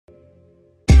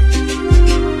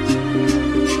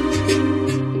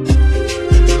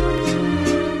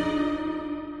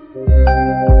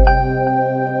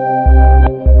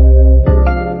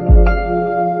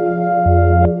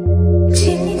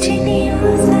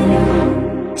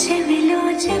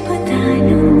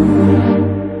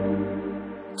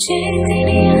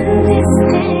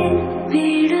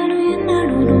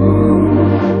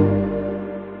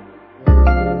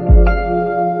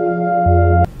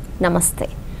నమస్తే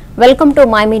welcome to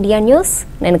my media news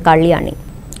నేను కళ్యాణి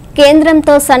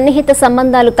కేంద్రంతో సన్నిహిత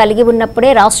సంబంధాలు కలిగి ఉన్నప్పుడే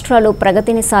రాష్ట్రాలు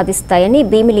ప్రగతిని సాధిస్తాయని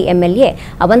భీమిలి ఎమ్మెల్యే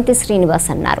అవంతి శ్రీనివాస్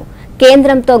అన్నారు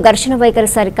కేంద్రంతో ఘర్షణ వైఖరి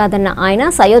సరికాదన్న ఆయన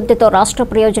సయోధ్యతో రాష్ట్ర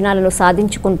ప్రయోజనాలను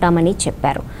సాధించుకుంటామని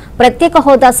చెప్పారు ప్రత్యేక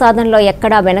హోదా సాధనలో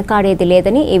ఎక్కడా వెనకాడేది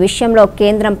లేదని ఈ విషయంలో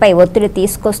కేంద్రంపై ఒత్తిడి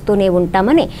తీసుకొస్తూనే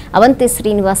ఉంటామని అవంతి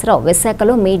శ్రీనివాసరావు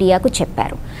విశాఖలో మీడియాకు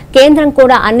చెప్పారు కేంద్రం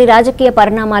కూడా అన్ని రాజకీయ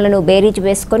పరిణామాలను బేరీజు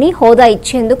వేసుకుని హోదా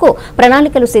ఇచ్చేందుకు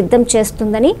ప్రణాళికలు సిద్ధం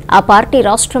చేస్తుందని ఆ పార్టీ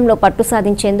రాష్ట్రంలో పట్టు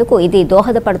సాధించేందుకు ఇది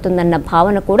దోహదపడుతుందన్న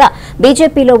భావన కూడా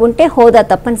బీజేపీలో ఉంటే హోదా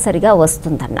తప్పనిసరిగా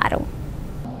వస్తుందన్నారు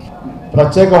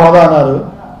ప్రత్యేక హోదా అన్నారు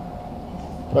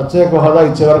ప్రత్యేక హోదా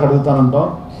ఇచ్చే వరకు అడుగుతానంటాం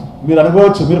మీరు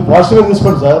అనుకోవచ్చు మీరు పాజిటివ్గా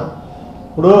తీసుకోండి సార్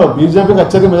ఇప్పుడు బీజేపీకి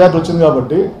అత్యధిక మెజార్టీ వచ్చింది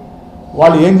కాబట్టి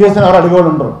వాళ్ళు ఏం చేసినా ఎవరు అడిగేవాళ్ళు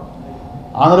ఉండరు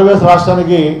ఆంధ్రప్రదేశ్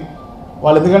రాష్ట్రానికి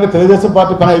వాళ్ళు ఎందుకంటే తెలుగుదేశం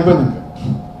పార్టీ పని అయిపోయింది ఇంకా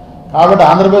కాబట్టి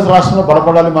ఆంధ్రప్రదేశ్ రాష్ట్రంలో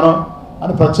బలపడాలి మనం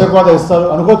అని ప్రత్యేక హోదా ఇస్తారు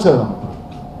అనుకోవచ్చు కదా మనం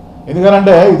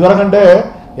ఎందుకంటే ఇదివరకంటే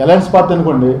అలయన్స్ పార్టీ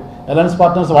అనుకోండి అలయన్స్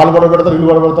పార్టీస్ వాళ్ళు గొడవ పెడతారు వీళ్ళు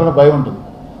గొడవ పెడతారని భయం ఉంటుంది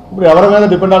ఇప్పుడు ఎవరి మీద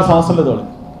డిపెండ్ అవ్వాల్సిన అవసరం లేదు వాళ్ళకి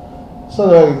సో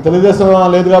తెలుగుదేశం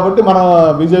లేదు కాబట్టి మనం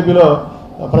బీజేపీలో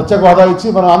ప్రత్యేక హోదా ఇచ్చి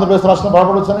మనం ఆంధ్రప్రదేశ్ రాష్ట్రంలో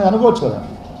బలపడవచ్చు అని అనుకోవచ్చు కదా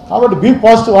కాబట్టి బీ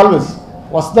పాజిటివ్ ఆల్వేస్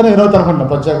వస్తుందని వినోద్ అనుకుంటున్నాం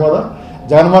ప్రత్యేక హోదా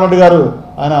జగన్మోహన్ రెడ్డి గారు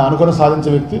ఆయన అనుకుని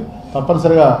సాధించే వ్యక్తి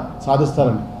తప్పనిసరిగా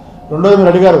సాధిస్తారని రెండోది మీరు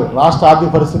అడిగారు రాష్ట్ర ఆర్థిక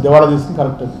పరిస్థితి దివాళా తీసుకుని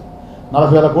కరెక్ట్ అది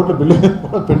 40,000 కోట్లు బిల్లు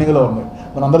కూడా పెండింగ్లో ఉన్నాయి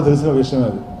మనందరూ తెలిసిన విషయం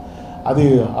అది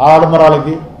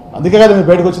ఆడంబరాలకి అందుకే కదా మీరు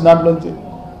బయటకు వచ్చిన దాంట్లోంచి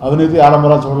అవినీతి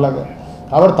ఆడంబరాలు చూడలేక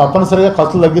కాబట్టి తప్పనిసరిగా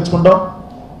ఖర్చులు తగ్గించుకుంటాం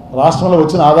రాష్ట్రంలో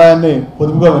వచ్చిన ఆదాయాన్ని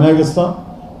పొదుపుగా వినియోగిస్తాం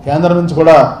కేంద్రం నుంచి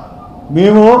కూడా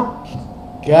మేము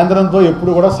కేంద్రంతో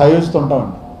ఎప్పుడు కూడా సహయోగిస్తూ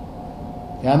ఉంటామండి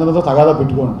కేంద్రంతో తగాదా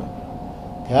పెట్టుకోండి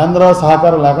కేంద్ర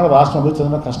సహకారం లేకుండా రాష్ట్రం అభివృద్ధి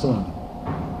చెందడం కష్టమండి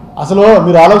అసలు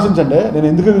మీరు ఆలోచించండి నేను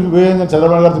ఎందుకు విభేదించాను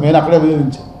చంద్రబాబు గారితో నేను అక్కడే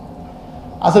విభేదించాను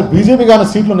అసలు బీజేపీ కానీ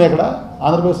సీట్లు ఉన్నాయి ఇక్కడ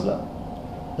ఆంధ్రప్రదేశ్లో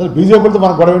అసలు బీజేపీతో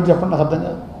మనకు గొడవ ఏంటి చెప్పండి నాకు అర్థం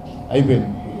కాదు అయిపోయింది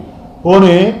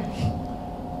పోనీ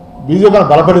బీజేపీ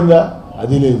బలపడిందా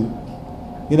అది లేదు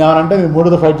నేను ఏమనంటే నేను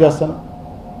మోడీతో ఫైట్ చేస్తాను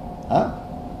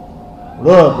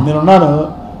ఇప్పుడు నేనున్నాను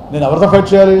నేను ఎవరితో ఫైట్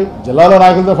చేయాలి జిల్లాలో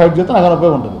నాయకులతో ఫైట్ చేస్తే నాకు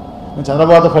ఉపయోగం ఉంటుంది నేను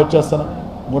చంద్రబాబుతో ఫైట్ చేస్తాను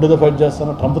మోడీతో ఫైట్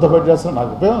చేస్తాను ట్రంప్తో ఫైట్ చేస్తాను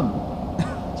నాకు ఉపయోగం ఉంది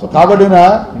సో కాబట్టి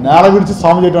నేల విడిచి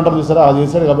సాము చేయటం అంటారు చూసారా అది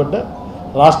చేశాడు కాబట్టి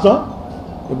రాష్ట్రం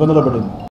ఇబ్బందుల్లో పడింది